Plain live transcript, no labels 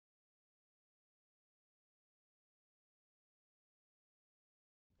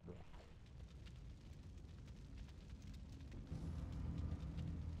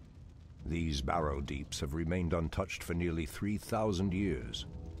These barrow deeps have remained untouched for nearly 3,000 years.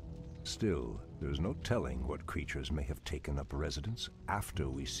 Still, there's no telling what creatures may have taken up residence after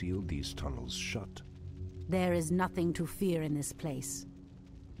we sealed these tunnels shut. There is nothing to fear in this place.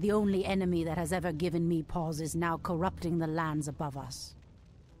 The only enemy that has ever given me pause is now corrupting the lands above us.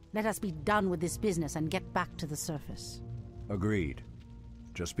 Let us be done with this business and get back to the surface. Agreed.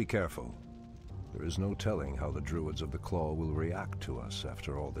 Just be careful. There is no telling how the Druids of the Claw will react to us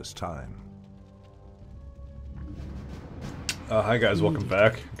after all this time. Hi guys, welcome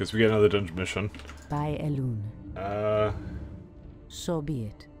back. Guess we get another dungeon mission. By Elune. So be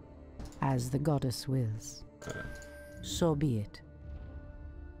it. As the goddess wills. So be it.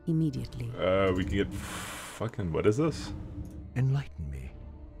 Immediately. We can get fucking, what is this? Enlighten me.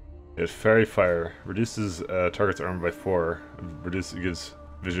 It's Fairy Fire. Reduces target's armor by 4. Gives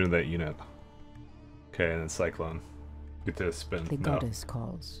vision of that unit. Okay, and then Cyclone. Get to spin. The goddess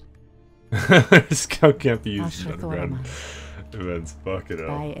calls. Scout can't be used in underground events. Fuck it up.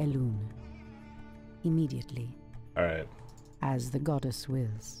 By Elune. Immediately. Alright. As the goddess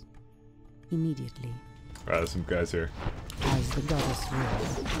wills. Immediately. Alright, there's some guys here. As the goddess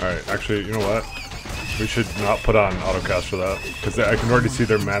wills. Alright, actually, you know what? We should not put on autocast for that. Because I can already see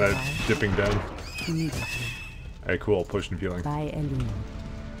their mana dipping down. Immediately. Alright, cool. Push and healing. By Elune.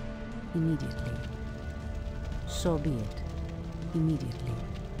 Immediately. So be it. Immediately.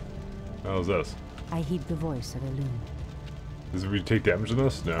 How is this? I heed the voice of Elune. Does we take damage in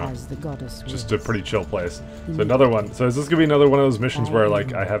this? No. As the goddess wills. Just a pretty chill place. So another one. So is this gonna be another one of those missions where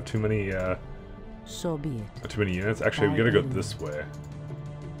like I have too many so be it. too many units? Actually, we gotta go this way.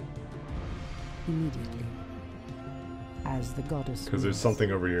 Immediately. As the goddess Because there's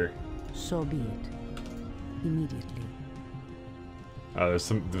something over here. So be it. Immediately. There's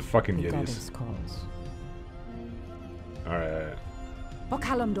the fucking The Yetis. goddess calls. Alright. For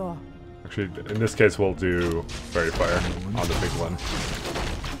Kalimdor. Actually, in this case, we'll do Fairy Fire on the big one.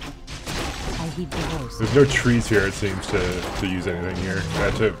 I heed the voice. There's no trees here, it seems, to use anything here.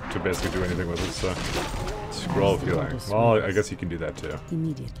 To basically do anything with it, so... Scroll of healing. Well, I guess you can do that too.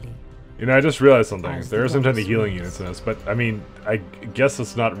 Immediately. You know, I just realized something. There isn't any healing units in this, but, I mean, I guess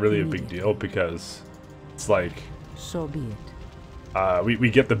it's not really a big deal, because it's like... So be it. We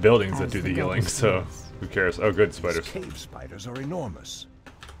get the buildings that do the healing, so... Who cares? Oh, good, spiders. These cave spiders are enormous.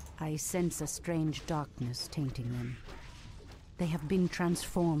 I sense a strange darkness tainting them. They have been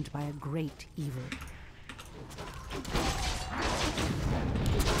transformed by a great evil.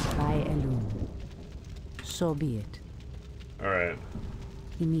 By Elune. So be it. Alright.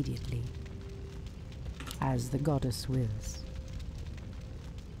 Immediately. As the goddess wills.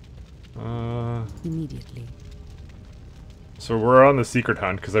 Immediately. So we're on the secret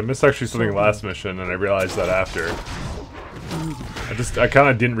hunt, because I missed actually something last mission, and I realized that after. I kind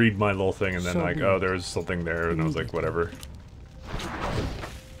of didn't read my little thing, and then like, oh, there was something there, and I was like, whatever.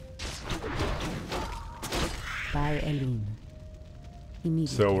 By Elune. Immediately.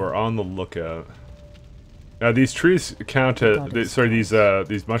 So we're on the lookout. Now these trees count as, sorry,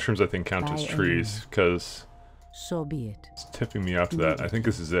 these mushrooms I think count as trees, because so be it. It's tipping me off to that. I think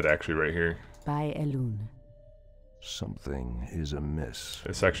this is it actually right here. By Elune. Something is amiss.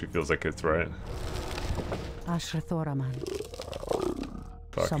 This actually feels like it's right. Ashrathoraman.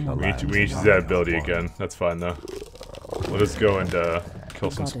 Fuck. We need to use that ability again. That's fine though. Let us go and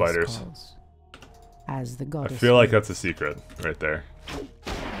kill some spiders. As the I feel like that's a secret right there.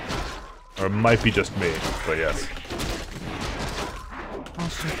 Or it might be just me, but yes.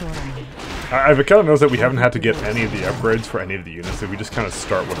 I've kind of noticed that we haven't had to get any of the upgrades for any of the units, that we just kind of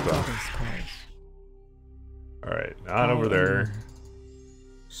start with them. Alright, not over there.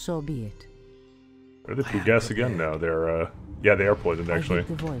 So be it. Are they Pugas again? No, they're, yeah, they are poisoned actually.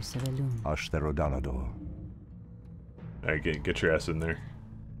 The voice of Elune. Ashtherodanador. Alright, get your ass in there.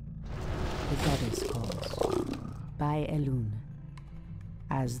 The goddess calls. By Elune.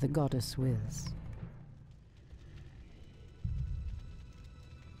 As the goddess wills.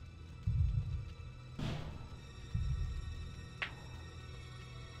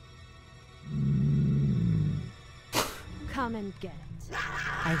 Come and get it.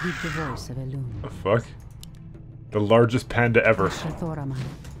 I heed the voice of Elune. The fuck? The largest panda ever. Ashrathoraman.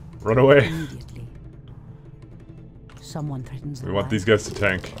 Run away. Immediately. Someone threatens We want these guys to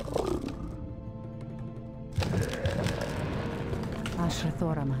tank.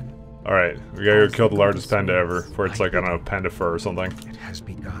 Ashrathoraman. Alright, we gotta go kill the largest panda ever, before it's like, I don't know, panda fur or something. It has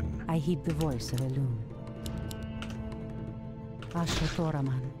begun. I heed the voice of Elune.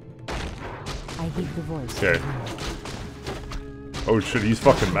 Ashrathoraman. I heed the voice Okay. of Elune. Oh shit, he's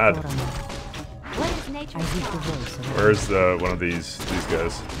fucking mad. What is nature? I heed the voice of Elune. Where's one of these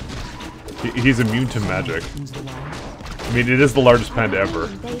guys? He's immune to magic. I mean, it is the largest panda ever.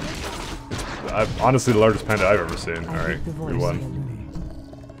 It's honestly the largest panda I've ever seen. Alright, we won.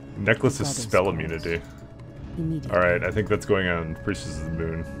 Necklace is spell immunity. Alright, I think that's going on Priestess of the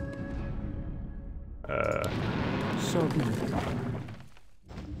Moon.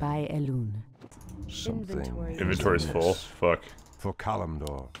 By Elune. Inventory's full. Fuck. For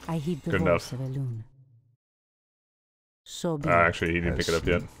Kalimdor. I heed the Good voice enough. of Elune. So be Actually, he didn't pick it up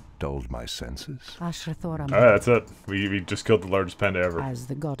yet. Dulled my senses. Ashrathoram. Alright, that's it. We just killed the largest panda ever. As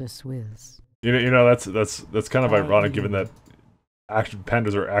the goddess wills. You know that's kind of ironic given that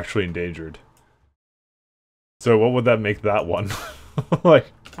pandas are actually endangered. So what would that make that one? Like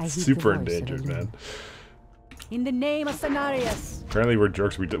super endangered, man. In the name of Cenarius. Apparently we're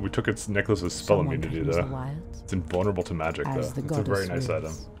jerks. We took its necklace's spell immunity though. It's invulnerable to magic though. It's a very nice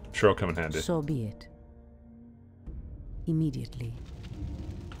item. Sure, it'll come in handy. So be it. Immediately.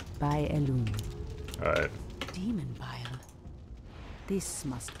 By Elune. Alright. Demon bile. This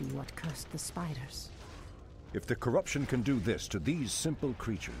must be what cursed the spiders. If the corruption can do this to these simple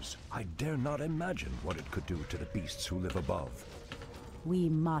creatures, I dare not imagine what it could do to the beasts who live above. We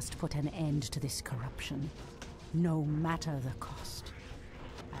must put an end to this corruption, no matter the cost.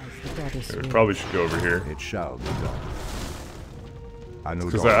 As the goddess We probably should go over here. It shall be done. I know.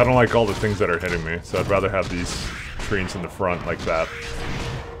 Because I don't like all the things that are hitting me, so I'd rather have these trees in the front like that.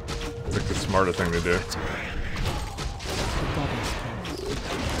 It's like the smarter thing to do. The goddess calls.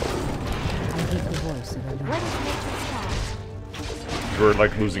 I hear the voice of Elune. What is nature's call? We're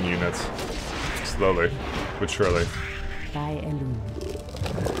like losing units. Slowly, but surely. By Elune.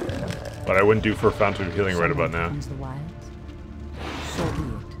 But I wouldn't do for a Fountain of Healing right about now. The wilds. So be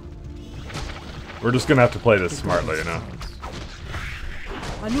it. We're just gonna have to play this smartly, you know?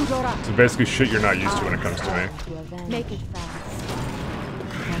 Anudora. So basically shit you're not used to when it comes to me. Make it fast.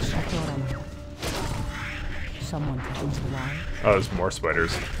 Ashrathoram. Someone threatens the wild. Oh, there's more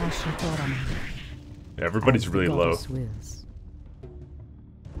spiders. Ashrathoram. Yeah, everybody's really low. Wills.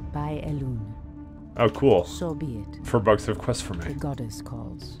 By Elune. Oh, cool. So be it. 4 bucks of quest for The me. goddess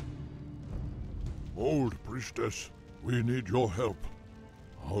calls. Old priestess, we need your help.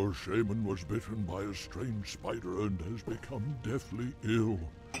 Our shaman was bitten by a strange spider and has become deathly ill.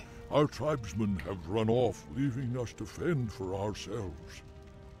 Our tribesmen have run off, leaving us to fend for ourselves.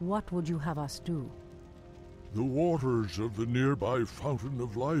 What would you have us do? The waters of the nearby Fountain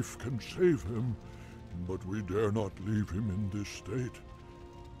of Life can save him, but we dare not leave him in this state.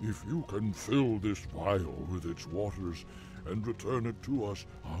 If you can fill this vial with its waters and return it to us,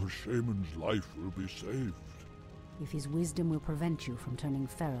 our shaman's life will be saved. If his wisdom will prevent you from turning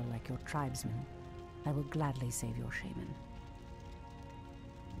feral like your tribesmen, I will gladly save your shaman.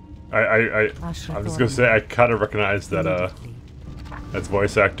 I was gonna say, I kind of recognize that, that's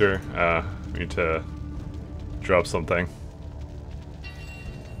voice actor. We need to drop something.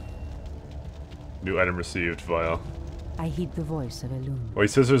 New item received, vial. I heed the voice of Elune. Well, he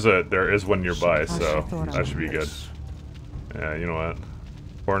says there is one nearby, so that should be good. Yeah, you know what?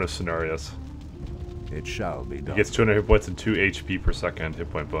 Horn of Cenarius. It shall be done. He gets 200 hit points and 2 HP per second hit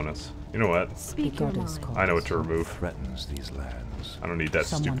point bonus. You know what? Speak your mind. I know what to remove. Threatens these lands. I don't need that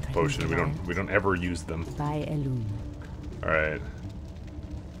Someone stupid potion. threatens We don't ever use them. By Elune. All right.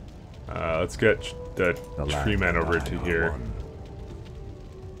 Let's get the tree man over to here.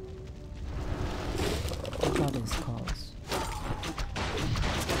 The goddess calls.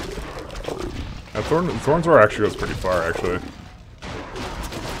 Thorn's Roar actually goes pretty far, actually.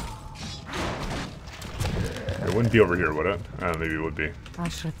 It wouldn't be over here, would it? Maybe it would be.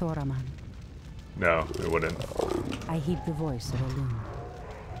 Ashrathoraman. No, it wouldn't. I heed the voice of Elune.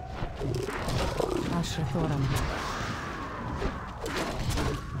 Ashrathoraman.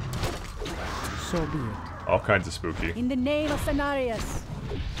 So be it. All kinds of spooky. In the name of Cenarius.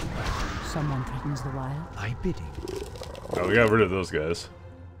 Someone threatens the wild. I bidding. Oh, we got rid of those guys.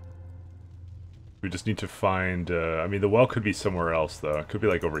 We just need to find, I mean, the well could be somewhere else, though. It could be,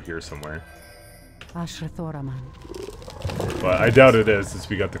 like, over here somewhere. Ashrathoraman. But I doubt it is, since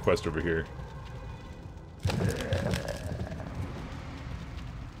we got the quest over here.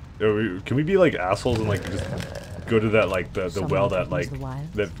 Can we be, like, assholes and, like, just go to that, like, the well that, like,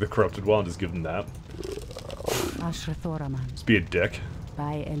 the corrupted well and just give them that? Ashrathoraman. Just be a dick.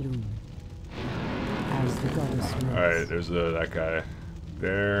 By Elune. As the goddess wills. Alright, there's that guy.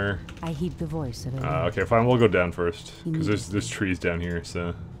 There. I heed the voice of Elune. Okay, fine, we'll go down first. Because there's trees down here, so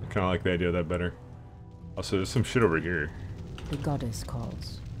I kind of like the idea of that better. Also, there's some shit over here. The goddess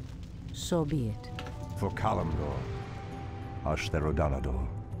calls. So be it. For Kalimdor. Ashtherodanador.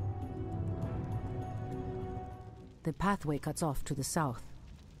 The pathway cuts off to the south.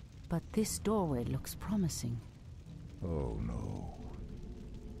 But this doorway looks promising. Oh no.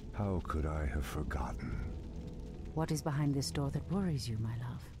 How could I have forgotten? What is behind this door that worries you, my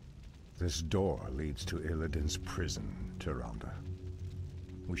love? This door leads to Illidan's prison, Tyrande.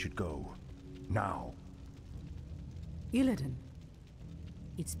 We should go. Now. Illidan?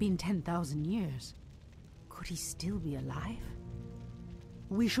 It's been 10,000 years. Could he still be alive?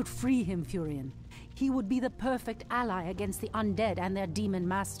 We should free him, Furion. He would be the perfect ally against the undead and their demon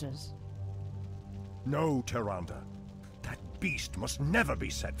masters. No, Tyrande. That beast must never be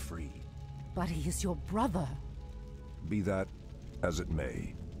set free. But he is your brother. Be that as it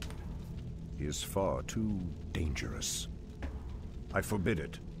may. He is far too dangerous. I forbid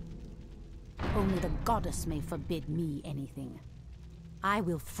it. Only the goddess may forbid me anything. I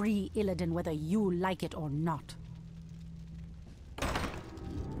will free Illidan whether you like it or not.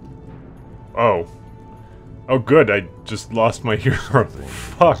 Oh. Oh good, I just lost my hero.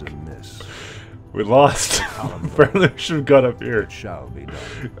 Fuck. We lost. Apparently we should have got up here. It shall be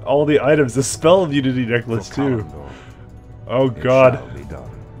done. All the items, the spell of Unity necklace too. Oh god. It shall be done.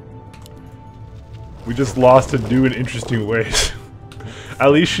 We just lost in new and interesting ways.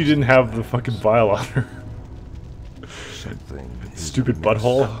 At least she didn't have the fucking vial on her. Something Stupid is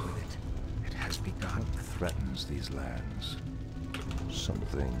butthole. It has begun. What threatens these lands?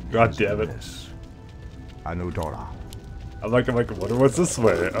 Something. God is damn it. amiss. Anudora. I'm like, what's this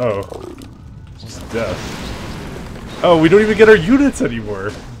way? Oh. It's just death. Oh, we don't even get our units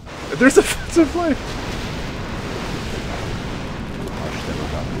anymore. There's offensive life.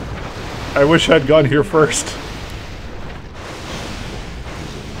 I wish I'd gone here first.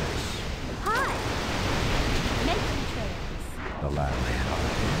 Hi! Making trails. The land.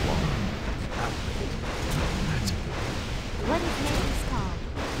 What is Nature's call?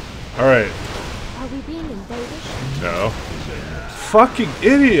 Alright. Are we being invaded? No. Fucking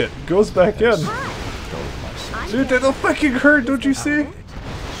idiot! Goes back in. Hi! Dude, that'll fucking hurt, don't you see?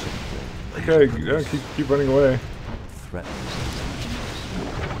 Okay, yeah, keep running away. Threatens.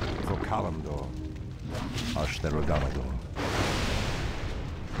 For Kalimdor. Ashtherodamador.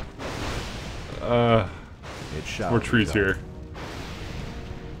 It shall More be trees done. here.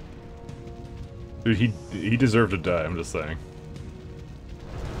 Dude, he deserved to die, I'm just saying.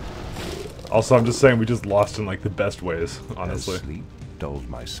 Also, I'm just saying we just lost in like the best ways, honestly. As sleep dulled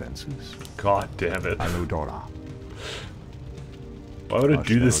my senses. God damn it. Anudora. Why would it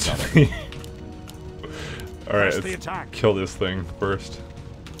do this to me? Alright, Press the let's attack. kill this thing first.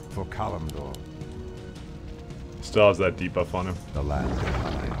 For Kalimdor. Still has that debuff on him. The land and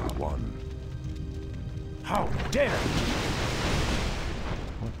I are one. How dare you!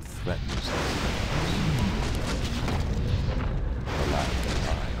 What threatens us? The land and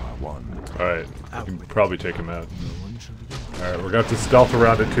I are one. Alright, I can probably take him out. Alright, we're going to have to stealth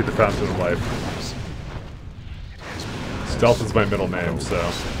around into the Fountain of Life. Stealth is my middle name, so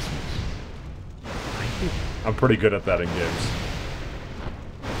I'm pretty good at that in games.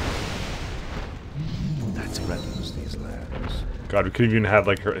 That threatens these lands. God, we could even have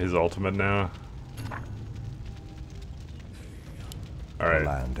like his ultimate now. The Alright,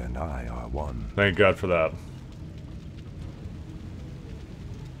 land and I are one. thank God for that.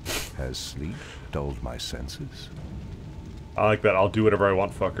 Has sleep dulled my senses? I like that. I'll do whatever I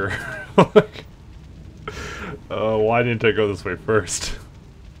want, fucker. Why didn't I go this way first?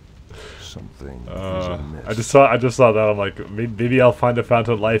 Something is amiss. I just saw that. I'm like, maybe I'll find a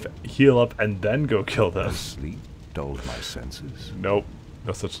Fountain of Life, heal up, and then go kill them. Has sleep dulled my senses? Nope,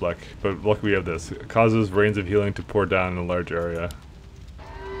 no such luck. But luckily we have this. It causes rains of healing to pour down in a large area.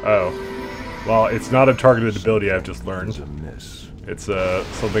 Oh, well, it's not a targeted ability I've just learned. Is amiss. It's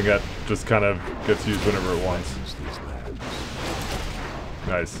something that just kind of gets used whenever it wants. Threatens these lands.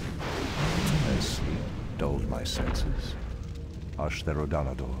 Nice. Has sleep dulled my senses?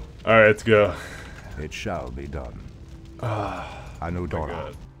 Ashtherodanador. All right, let's go. It shall be done. God.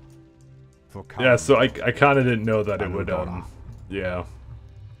 Anudora. For Yeah, so I Kalimdor. kind of didn't know that it would. Anudora. Yeah.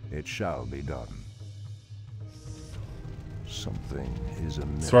 It shall be done. Something is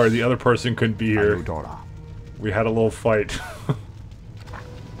amiss. Sorry, the other person couldn't be here. Anudora. We had a little fight.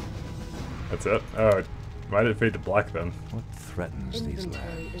 That's it. Oh, why did it fade to black then? What threatens these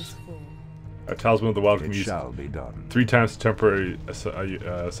Inventory lands? is full. A talisman of the wild can It use shall be done. 3 times temporary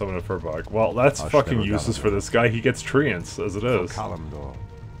summon a furbog. Well, that's fucking Ashtherodanador. useless for this guy. He gets treants as it For is. Kalimdor.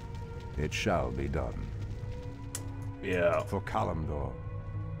 It shall be done. Yeah. For Kalimdor.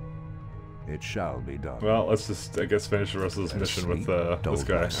 It shall be done. Well, let's just, I guess, finish the rest of this mission with this dulled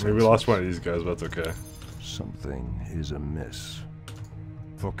guy. my I mean, we lost senses. one of these guys, but that's okay. Something is amiss.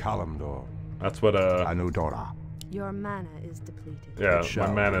 For Kalimdor. That's what Anudora. Your mana is depleted. Yeah,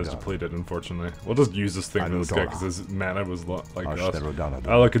 my mana is depleted, unfortunately. We'll just use this thing to this guy because his mana was like us.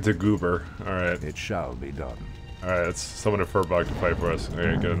 Oh, look, it's a goober. Alright. It shall be done. Alright, let's summon a furbog to fight for us.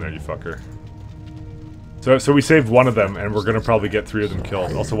 Okay, get in there, you fucker. So we saved one of them, and we're gonna probably get 3 of them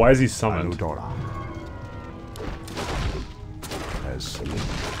killed. Also, why is he summoned? Has sleep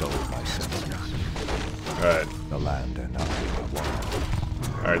dulled my senses. Alright. The land and I are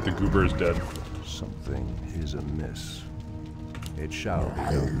one. Alright, the goober is dead. Something is amiss. It shall be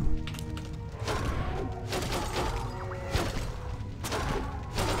done.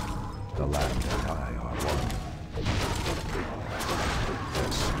 The land and I are one.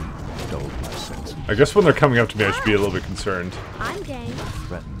 Has sleep dulled my senses. I guess when they're coming up to me, I should be a little bit concerned. I'm game.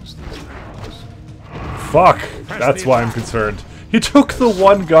 Threatens these lands. Fuck! That's why I'm concerned. He took the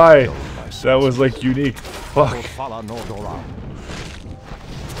one guy that was, like, unique. Fuck.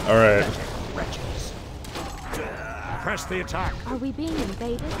 Alright. Press the attack. Are we being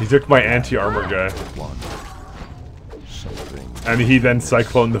invaded? He took my anti-armor guy. And he then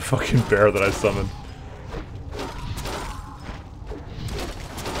cycloned the fucking bear that I summoned.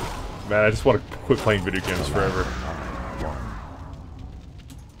 Man, I just want to quit playing video games forever.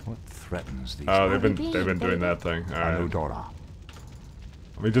 What threatens these? Oh, they've been doing that thing. Alright.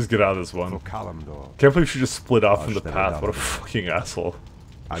 Let me just get out of this one. Can't believe she just split off from the path. What a fucking asshole.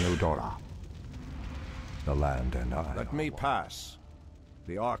 The land and I. Let me pass.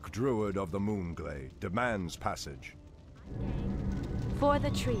 The Archdruid of the Moonglade demands passage. For the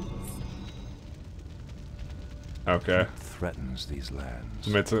trees. Okay. Threatens these lands.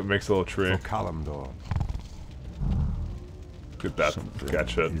 It makes a little tree. Kalimdor. Get that.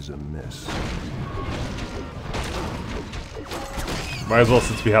 Gotcha. Is amiss. Might as well,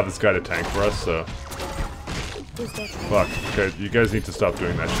 since we have this guy to tank for us, so. Fuck. Okay, you guys need to stop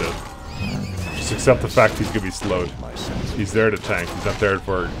doing that shit. Just accept the fact he's gonna be slowed. He's there to tank. He's not there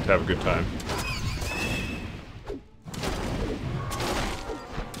to have a good time.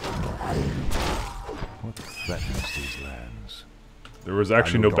 What threatens these lands? There was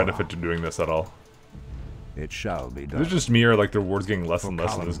actually no benefit to doing this at all. It shall be done. Is it just me, or like the rewards getting less and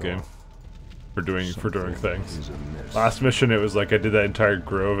less in this game? For doing things. Last mission, it was like I did that entire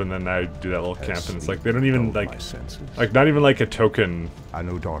grove, and then I do that little camp, and it's like they don't even like not even like a token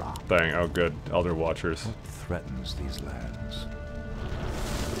thing. Oh, good, Elder Watchers. What threatens these lands?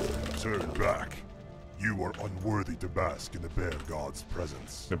 Turn back. You are unworthy to bask in the bear god's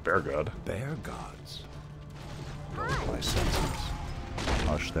presence. The bear god. Bear gods. My senses.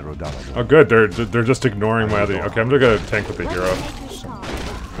 Hush their O'Donovan. Oh, good. They're just ignoring my other. Okay, I'm just gonna tank with the hero.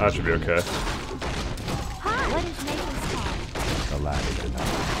 That should be okay. The land and I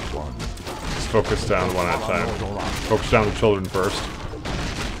one. Just focus down one at a time. Focus down the children first.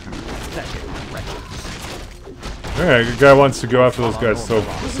 Okay, good guy wants to go after those guys so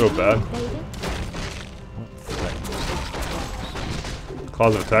bad.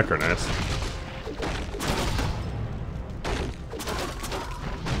 Claws of attack are nice.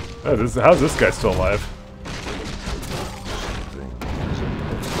 Oh, how's this guy still alive?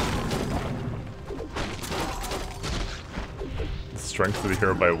 Strength of the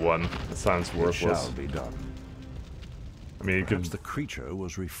hero by 1. That sounds worthless. Shall be done. I mean, perhaps the creature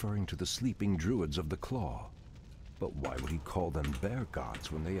was referring to the sleeping druids of the Claw. But why would he call them bear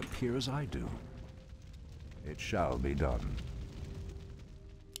gods when they appear as I do? It shall be done.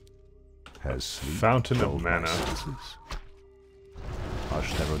 Has sleep Fountain of Mana.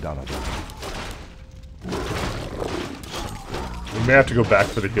 Hush their O'Donovan. We may have to go back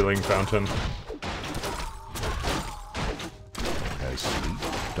for the healing fountain. Has sleep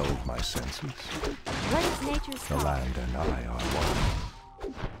dulled my senses? What is nature's The land and I are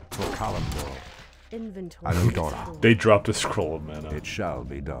one. For Kalimdor. Inventory. They dropped a scroll of mana. It shall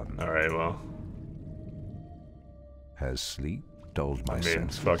be done. Alright, well. Has sleep dulled my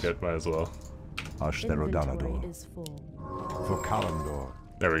senses? Fuck it, might as well. Hush their O'Donovan. For Kalimdor.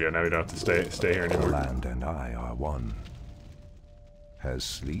 There we go, now we don't have to stay here anymore. The land and I are one. Has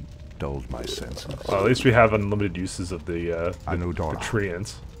sleep dulled my senses? Well, at least we have unlimited uses of the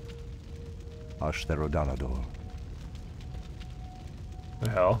treants. Hush their O'Donovan. The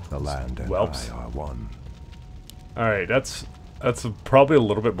hell? The land and whelps. I are one. Alright, that's probably a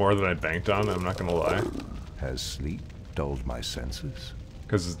little bit more than I banked on, I'm not gonna lie. Has sleep dulled my senses?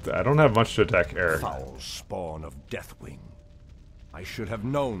 Because I don't have much to attack air. Foul spawn of Deathwing. I should have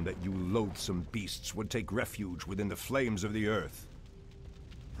known that you loathsome beasts would take refuge within the flames of the earth.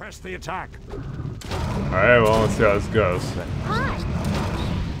 Press the attack. Alright, well, let's see how this goes. Hi.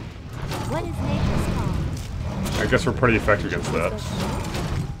 What is nature's call? I guess we're pretty effective against that.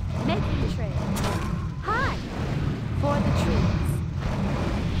 Making trail. Hi. For the trees.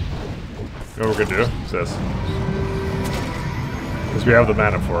 You know what we're gonna do? It's this. Because we have the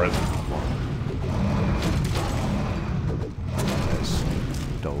mana for it.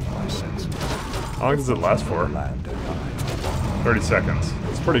 Dulled my senses. How long does it last for? 30 seconds.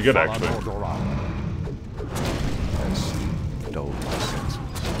 It's pretty good, actually. Dulled my senses.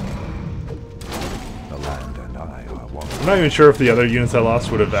 The land and I are one. I'm not even sure if the other units I lost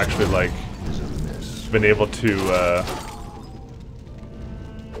would have actually, like, been able to,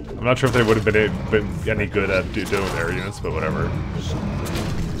 I'm not sure if they would have been any good at doing air units, but whatever.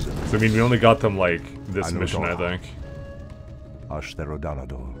 So, I mean, we only got them, like, this mission, I think.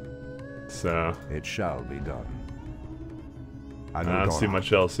 So, It shall be done. I don't see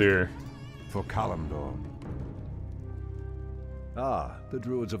much else here. For Kalimdor. Ah, the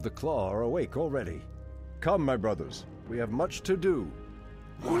Druids of the Claw are awake already. Come, my brothers. We have much to do.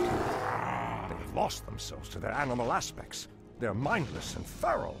 They've lost themselves to their animal aspects. They're mindless and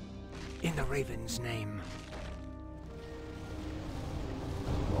feral. In the Raven's name.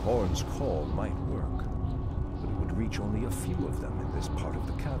 The Horn's call might work, but it would reach only a few of them in this part of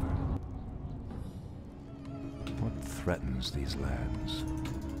the cavern. What threatens these lands?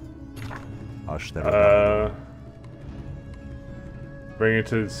 Bring it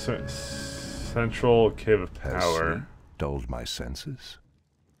to Central Cave of Power. Dulled my senses.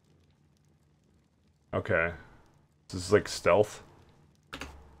 Okay. This is like stealth.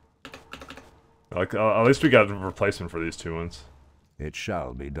 Like, at least we got a replacement for these two ones. It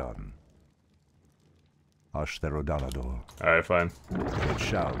shall be done. Ashtherodanador. Alright, fine. It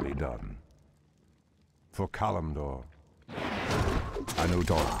shall be done. For Kalimdor.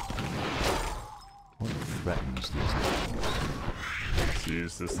 Anudora. What threatens these lands? Let's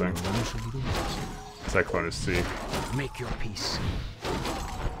use this thing. Cyclone is C. Make your peace.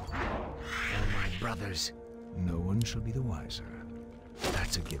 All my brothers. No one shall be the wiser.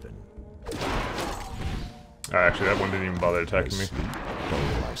 That's a given. Actually, that one didn't even bother attacking me.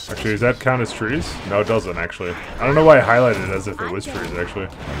 Actually, does that count as trees? No, it doesn't, actually. I don't know why I highlighted it as if it was trees, actually.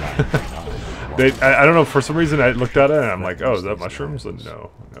 I don't know, for some reason I looked at it and I'm like, oh, is that mushrooms? And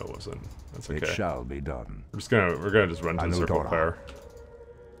no, it wasn't. That's okay. It shall be done. We're gonna just run to the circle of power.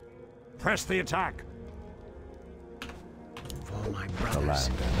 Press the attack. For my The brothers.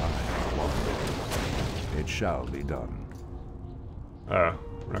 land and I are one. It shall be done. Oh,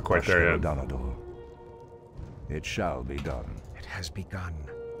 we're not quite there yet. Ashtherodanador. It shall be done. It has begun.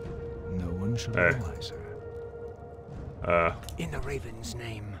 No one shall be Hey. the wiser. In the Raven's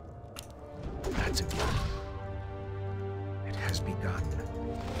name. That's a given. It has begun.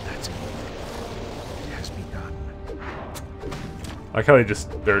 That's a given. It has begun. I like how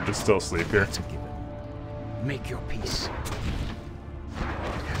they're just still asleep here. That's a given. Make your peace.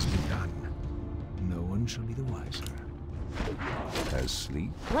 It has begun. No one shall be the wiser. As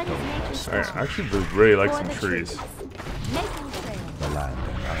sleep, What is nature's Alright, call? I actually would really like For some the trees. Making trail. the land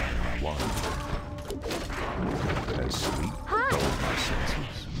and I are one. As sleep, dulled my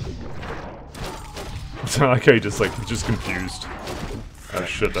senses. I like how he's just confused. Oh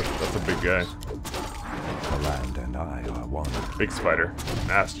shit, that's a big guy. The land and I are one. Big spider.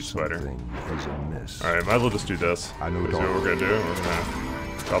 Nasty spider. Something is amiss. Alright, might as well just do this. I know This is what we're gonna do. We're gonna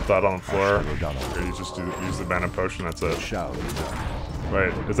drop that on the floor. We're gonna use the mana potion, that's it. Shall be done.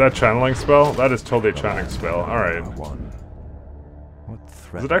 Wait, is that channeling spell? That is totally a channeling spell. Alright. One. What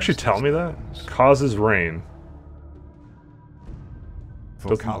Does it actually tell me that? Causes rain.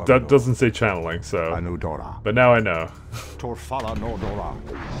 That doesn't say channeling, so. Anudora. But now I know. Torfala Nordora.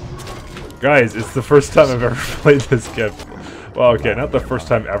 Guys, it's the first time I've ever played this game. Well, okay, not the first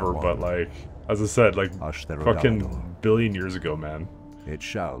time ever, but like, as I said, like, fucking billion years ago, man. It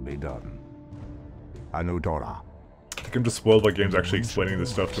shall be done. Anudora. I think I'm just spoiled by games actually explaining this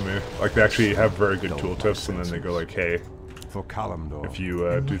stuff to me. Like, they actually have very good tooltips, and then they go like, hey, For Kalimdor. if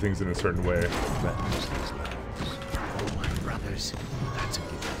you do things in a certain way. Threatens these lands. All my brothers. That's a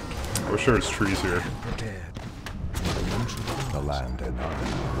given. We're sure it's trees here. Prepared. The land and I are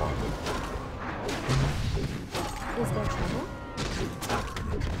one. Is there trouble?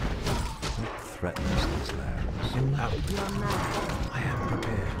 What threatens these lands? Out. You're mad. I am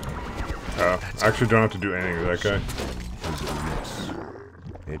prepared. Oh, I actually don't have to do anything with that guy. Is amiss.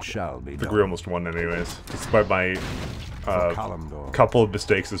 It shall be I think done. we almost won anyways. Despite my For Kalimdor. couple of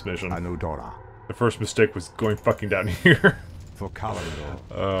mistakes this mission. Anudora. The first mistake was going fucking down here. For Kalimdor.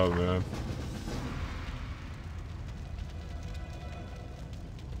 Oh, man.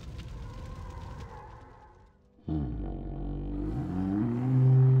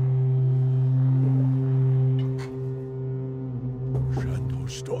 Shanto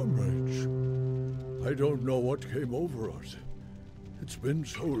Stormrage. I don't know what came over us. It's been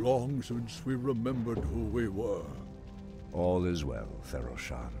so long since we remembered who we were. All is well,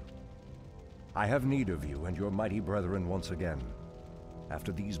 Theroshan. I have need of you and your mighty brethren once again.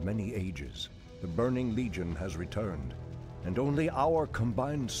 After these many ages, the Burning Legion has returned, and only our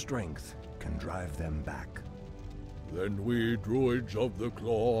combined strength can drive them back. Then we druids of the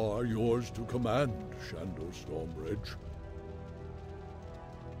Claw are yours to command, Shandor Stormbridge.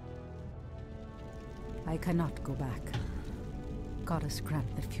 I cannot go back. Goddess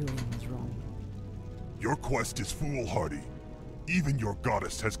grant the Fury was wrong. Your quest is foolhardy. Even your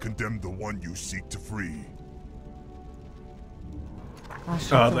goddess has condemned the one you seek to free. Oh,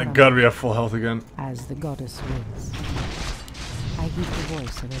 thank God we have full health again. As the goddess wills. I heed the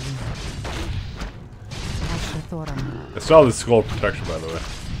voice of Elune. I saw this skull protection, by the way.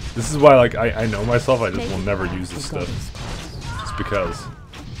 This is why, like, I know myself, I just will never use this stuff. Just because.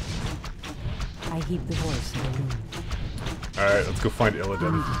 I heed the voice of Elune. Alright, let's go find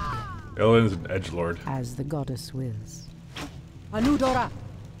Illidan. Illidan's an edgelord. As the goddess wills. Anudora!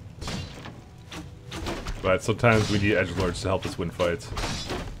 But sometimes we need edgelords to help us win fights.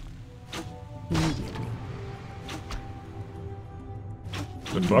 Immediately.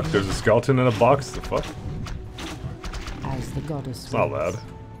 The fuck? There's a skeleton in a box? The fuck? As the goddess it's not loud.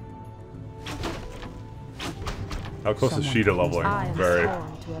 How close is she to leveling? Very.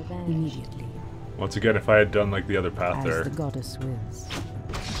 Immediately. Once again, if I had done like the other path there. As the goddess wills.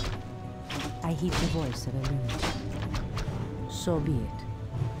 I heed the voice of Elune. So be it.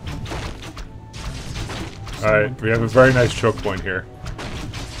 Alright, we have a very nice choke point here.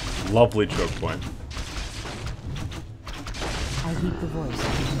 Lovely choke point. I heed the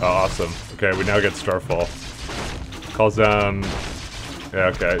voice. Oh, awesome. Okay, we now get Starfall. Calls down...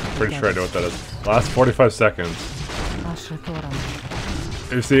 Yeah, okay, pretty sure I know what that is. Last 45 seconds.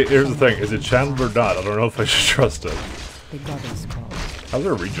 You see, here's the thing, is it channeled or not? I don't know if I should trust it. How's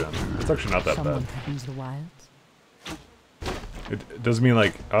our regen? It's actually not that bad. It does mean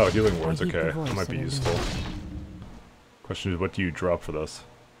like, oh, healing words, okay. That might be useful. Question is, what do you drop for this?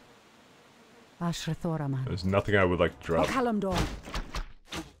 There's nothing I would like to drop.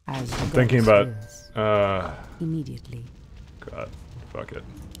 I'm thinking about, immediately. God, fuck it.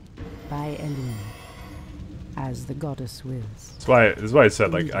 By Elune. As the goddess wills. This is why I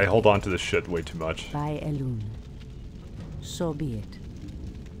said, like, I hold on to this shit way too much. By Elune. So be it.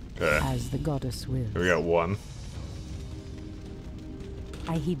 Okay. As the goddess wills. We got one.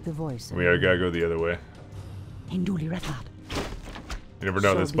 I heed the voice. We gotta go the other way. Hinduli Rethad. You never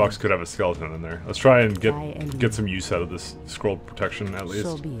know, this box could have a skeleton in there. Let's try and get some use out of this scroll protection at least.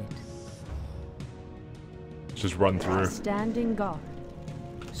 So be it. Let's just run through. Standing guard.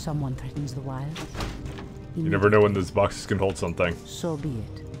 Someone threatens the wilds. You never know when this box can hold something. So be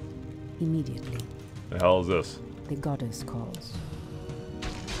it. Immediately. The hell is this? The goddess calls.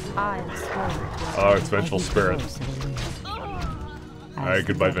 Oh, it's Vengeful Spirit. Alright,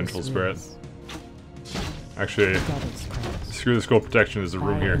 goodbye, Vengeful Spirit. Actually, screw the scroll protection, there's a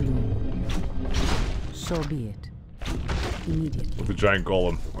room here. So be it. Immediately. With a giant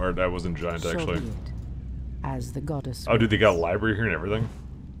golem. Or that wasn't giant, actually. So be it. As the goddess. Oh, dude, they got a library here and everything?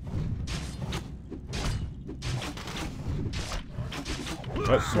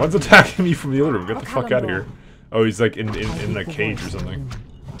 What? One's attacking me from the other room. Get the fuck out of here. Oh, he's like in a cage or something.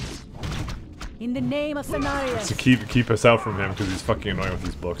 In the name of Cenarius. To keep us out from him because he's fucking annoying with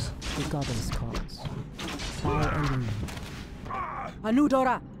these books. The goddess calls.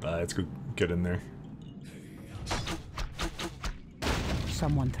 Anudora. Let's go get in there.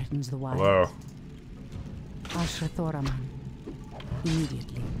 Someone threatens the wild. Hello. Ashrathoraman.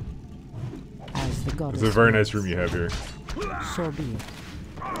 Immediately. As the goddess. It's a very nice room you have here. So be it.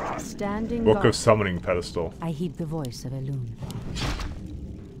 Standing Book guard. of Summoning Pedestal. I heed the voice of Elune.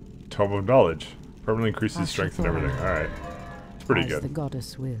 Tome of Knowledge. Permanently increases strength and everything. Alright. It's pretty good. The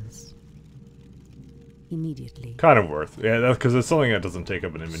goddess wills. Immediately. Kind of worth. Yeah, because it's something that doesn't take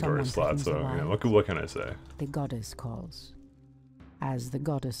up an inventory slot, so you know, what can I say? The goddess calls. As the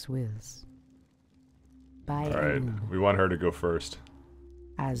goddess wills. By Alright, we want her to go first.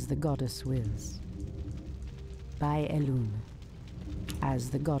 As the goddess wills. By Elune. As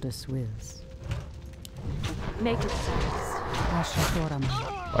the goddess wills. Make it sense.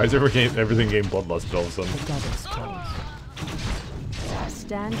 Why is everything game bloodlust all of a sudden? The goddess calls.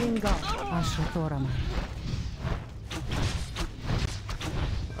 Standing guard. Ashrathoraman.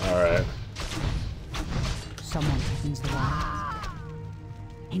 Alright. Someone threatens the wild.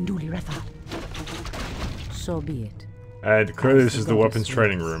 Hinduli Rethad. So be it. And clearly this is the weapons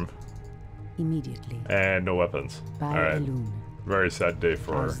training room. Immediately. And no weapons. By Alright. Elune. Very sad day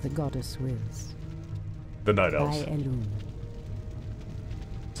for As the goddess wills. The Night Elves. By Elune.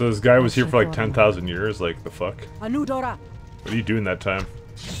 So this guy was here for like 10,000 years, like the fuck? Anudora. What are you doing that time?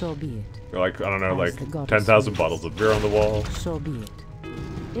 So be it. Or like, I don't know, As like the goddess 10,000 wills. bottles of beer on the wall? So be it.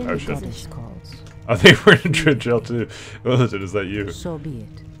 In Oh, the shit. position. Calls. I think we're in jail too. What is it? Is that you? So be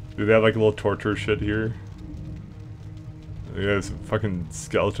it. Do they have like a little torture shit here? There's a fucking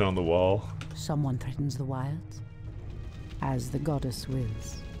skeleton on the wall. Someone threatens the wilds. As the goddess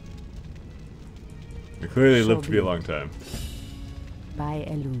wills. They clearly So lived to be a be long it. time. By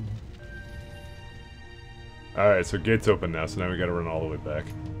Elune. Alright, so gate's open now, so now we gotta run all the way back.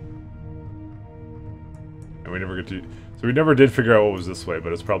 And we never get to... So we never did figure out what was this way,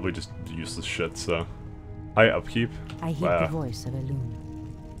 but it's probably just useless shit, so... High upkeep? I hear Wow. the voice of Elune.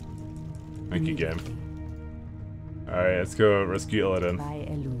 Thank you, game. Immediately. Alright, let's go rescue Illidan. By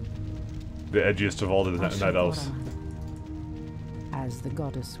Elune. The edgiest of all the Night Elves. As the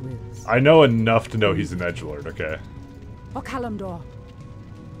goddess wills. I know enough to know he's an edgelord, okay? O Kalimdor.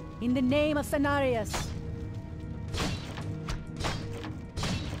 In the name of Cenarius.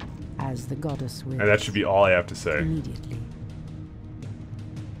 As the goddess wills. And that should be all I have to say. Immediately.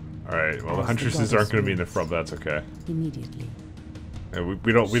 Alright, well the As the Huntresses aren't goddess gonna be in the wills. front, but that's okay. Immediately. And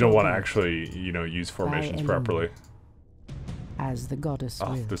we don't So want to be it. actually, you know, use formations Elune. properly. As the goddess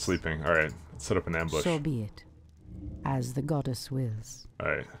Oh, wills. they're sleeping. Alright, let's set up an ambush. So be it. As the goddess wills.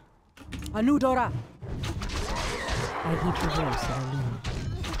 Alright. Anudora. I heed the voice of Elune.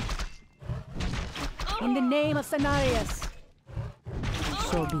 In the name of Cenarius.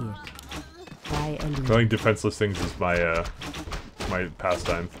 So be it. By Elune. Killing defenseless things is my, my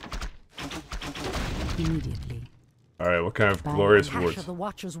pastime. Immediately. Alright, what kind of By glorious the cache rewards? of the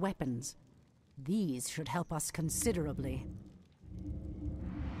Watcher's weapons. These should help us considerably.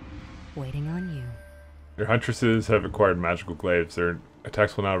 Waiting on you. Your Huntresses have acquired magical glaives. Their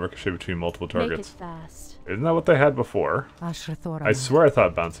attacks will now ricochet between multiple Make it targets. fast. Isn't that what they had before? Ashrathora. I swear I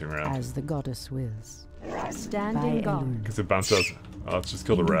thought bouncing around. As the goddess wills. Standing By guard. Elune. Because it bounces. Oh, let's just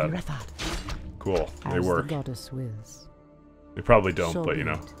kill the rat. Cool, they As work. the goddess wills. They probably don't, So but be you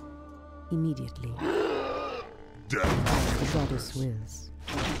know. it. Immediately. Death. The goddess wills.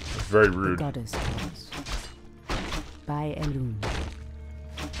 It's very The rude. goddess calls. By Elune.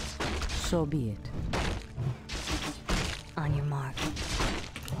 So be it. On your mark.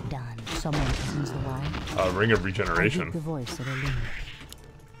 Done. Someone threatens the wild. Ring of I heed Regeneration. the voice of Elune.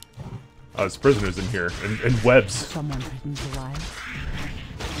 Oh, there's prisoners in here. And webs. Someone threatens the wild.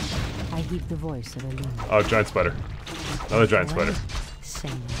 I heed the voice of Elune. Oh, giant spider. Another giant spider.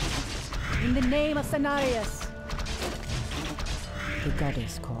 Same. In the name of Cenarius. The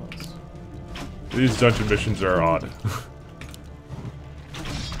goddess calls. These dungeon missions are odd.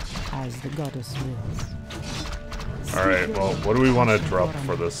 As the goddess wills. Alright, well, what do we want to drop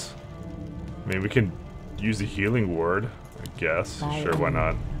for this? I mean, we can use a healing ward, I guess. Sure, why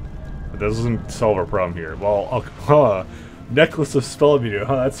not? That doesn't solve our problem here. Well, necklace of spell immunity.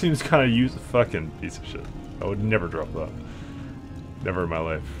 Huh, that seems kind of fucking piece of shit. I would never drop that. Never in my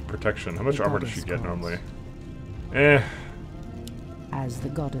life. Protection. How much The armor does goddess she get calls. normally? Eh. As the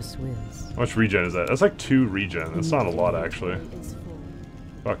goddess wills. How much regen is that? That's like 2 regen. That's not a lot, actually. Is full.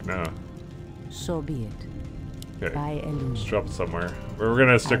 Fuck no. So be it. Okay. By Elune. Let's drop it somewhere. We're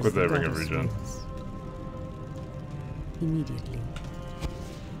gonna stick As with the ring of goddess regen. wills. Immediately.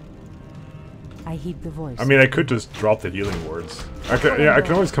 I heed the voice. I mean, I could just drop the healing wards. I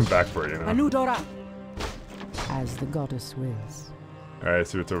can always come back for it, you know. Anudora. As the goddess wills. Alright,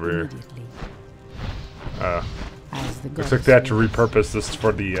 see what's over here. Immediately. As the Looks goddess like they had to wills. repurpose this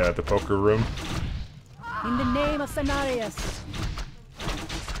for the poker room. In the name of Cenarius.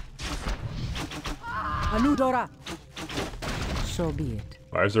 Anudora. So be it.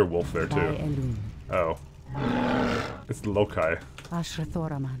 Why is there a wolf there By too? Elune. Oh. It's Lokai.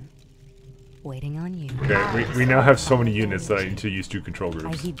 Ashrathoraman. Waiting on you. Okay, we now have so many units that I need to use 2 control I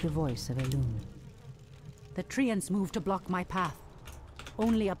groups. heed the voice of Elune. The treants moved to block my path.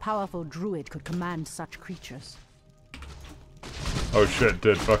 Only a powerful druid could command such creatures. Oh shit,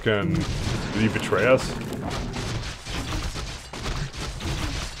 did he betray us?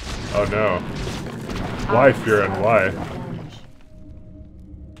 Oh no. Why, Firen, why?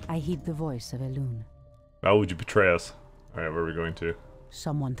 I heed the voice of Elune. Why would you betray us? Alright, where are we going to?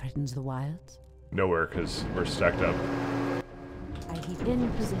 Someone threatens the wilds. Nowhere, because we're stacked up. I heed In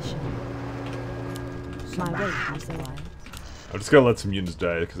position. my way through the wilds. I'm just gonna let some units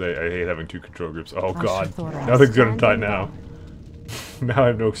die, because I hate having 2 control groups. Oh god, Ashrathora. nothing's gonna die Standing now. guard. Now I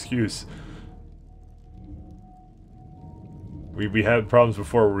have no excuse. We had problems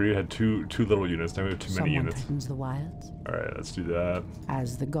before where we had too little units. Now we have too many Someone units. threatens the wilds. All right, let's do that.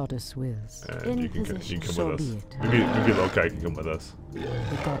 As the goddess wills. And you can come So with be us. it. Maybe Lokai can come with us.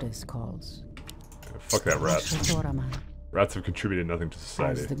 The goddess calls. Fuck that rat. Ashtoraman. Rats have contributed nothing to As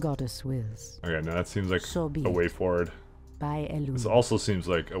society. the goddess wills. Okay, now that seems like So be a way it. forward. By Elun. This also seems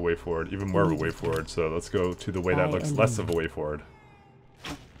like a way forward, even more of a way forward. So let's go to the way that By looks Elun. less of a way forward.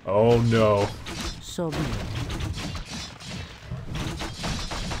 Oh no. So be it.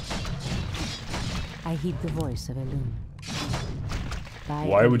 I heed the voice of Elun. By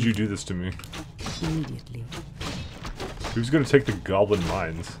Why would Elun. you do this to me? Immediately. Who's gonna take the goblin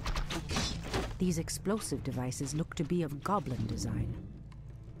mines? These explosive devices look to be of goblin design.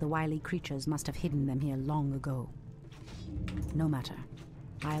 The wily creatures must have hidden them here long ago. No matter.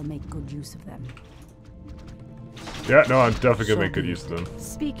 I'll make good use of them. Yeah, no, I'm definitely gonna So make good be use of them.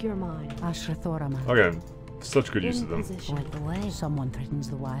 Speak your mind. Ashrathoraman. Okay, such good use In of them. position. Point the way. Someone threatens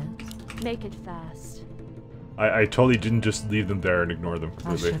the wilds. Make it fast. I totally didn't just leave them there and ignore them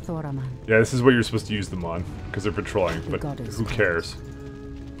completely. Ashrathoraman. Yeah, this is what you're supposed to use them on, because they're patrolling, but goddess who cares?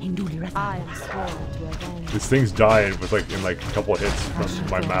 Hinduli I am sworn to avenge. These things die with like in like a couple of hits from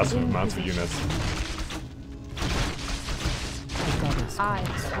my massive amounts of units. The goddess I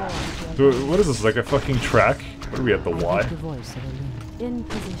am sworn to So avenge. what is this, like a fucking track? What are we at, the I heed Y? the voice of Elun. In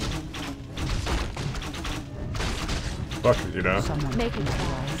position. Fuck, you know? Someone Make it threatens the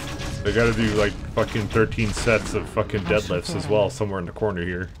fast. wilds. They gotta do like fucking 13 sets of fucking deadlifts as well, somewhere in the corner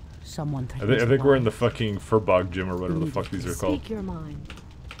here. Someone I threatens think we're in the wilds. fucking Furbog gym or whatever the fuck these are called. Speak your mind.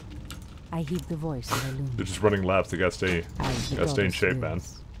 I heed the voice of Elun. They're just running laps, they gotta stay As the in goddess shape, man.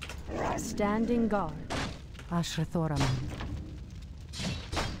 wills. Standing guard. Ashrathoraman.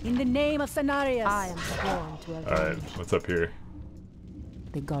 In the name of Cenarius. I am sworn to avenge. Alright, what's up here?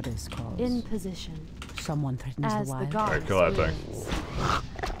 The goddess calls. In position. Someone threatens As the the wild. goddess Alright, kill that thing. wills.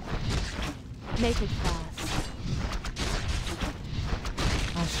 Make it fast.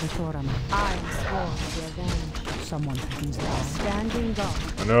 Ashrathoraman. I am sworn to avenge. Someone threatens the wild. Standing guard.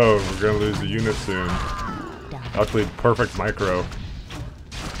 I know, we're gonna lose a unit soon. Luckily, perfect micro.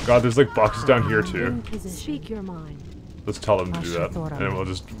 God, there's like boxes down here too. In position. Speak your mind. Let's tell them to do that, and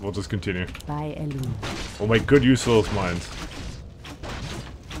we'll just continue. By Elun. We'll make good use of those mines.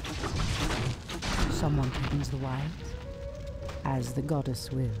 Someone threatens the wilds. As the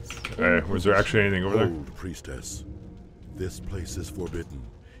goddess wills. Alright, was there actually anything over there? Old priestess, this place is forbidden,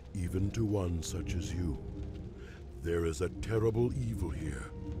 even to one such as you. There is a terrible evil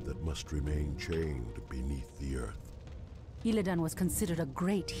here that must remain chained beneath the earth. Illidan was considered a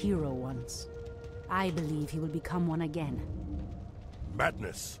great hero once. I believe he will become one again.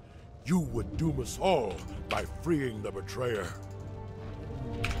 Madness! You would doom us all by freeing the betrayer.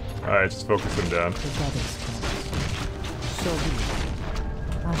 Alright, just focus him down. The goddess calls. So be it.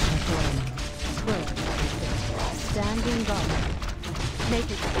 Ashrathoraman. Standing guard. Make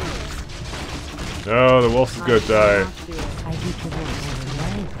it fast. No, the wolf is gonna die. I heed the voice of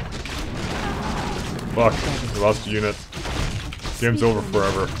Elun. Fuck, we lost a unit. Game's over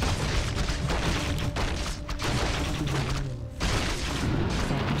forever.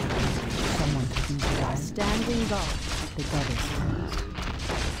 Someone threatens the wild. Standing guard. The goddess calls.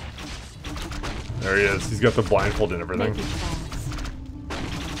 There he is. He's got the blindfold and everything. Make it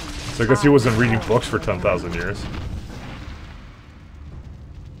fast. So I guess he wasn't reading books for 10,000 years.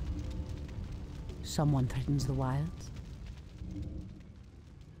 Someone threatens the wilds.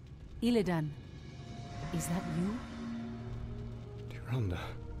 Illidan, is that you? Tyrande,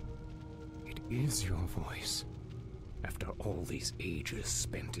 it is your voice. After all these ages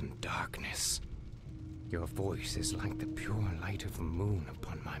spent in darkness, your voice is like the pure light of the moon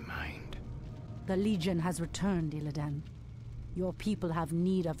upon my mind. The Legion has returned, Illidan. Your people have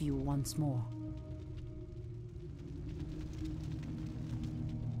need of you once more.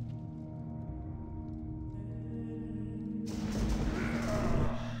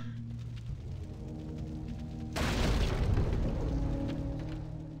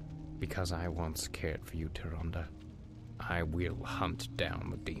 Because I once cared for you, Tyrande, I will hunt down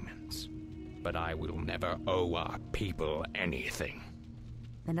the demons. But I will never owe our people anything.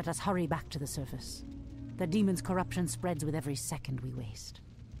 Then let us hurry back to the surface. The demon's corruption spreads with every second we waste.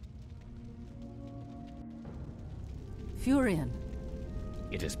 Furion,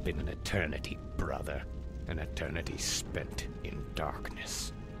 It has been an eternity, brother. An eternity spent in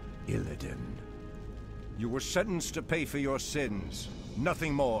darkness. Illidan, you were sentenced to pay for your sins.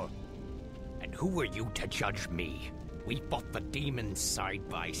 Nothing more. And who are you to judge me? We fought the demons side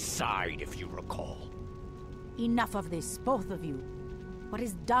by side, if you recall. enough of this, both of you. What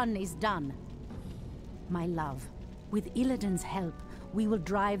is done is done. My love, With Illidan's help, we will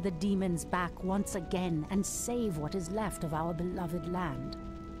drive the demons back once again and save what is left of our beloved land.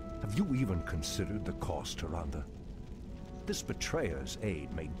 Have you even considered the cost, Tyrande? This betrayer's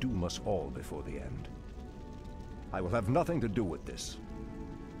aid may doom us all before the end. I will have nothing to do with this.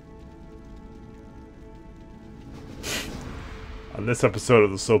 On this episode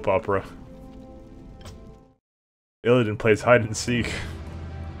of the soap opera, Illidan plays hide and seek.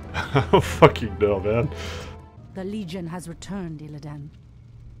 Oh, fucking no, man. The Legion has returned, Illidan.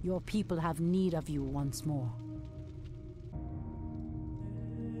 Your people have need of you once more.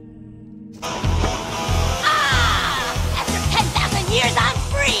 After 10,000 years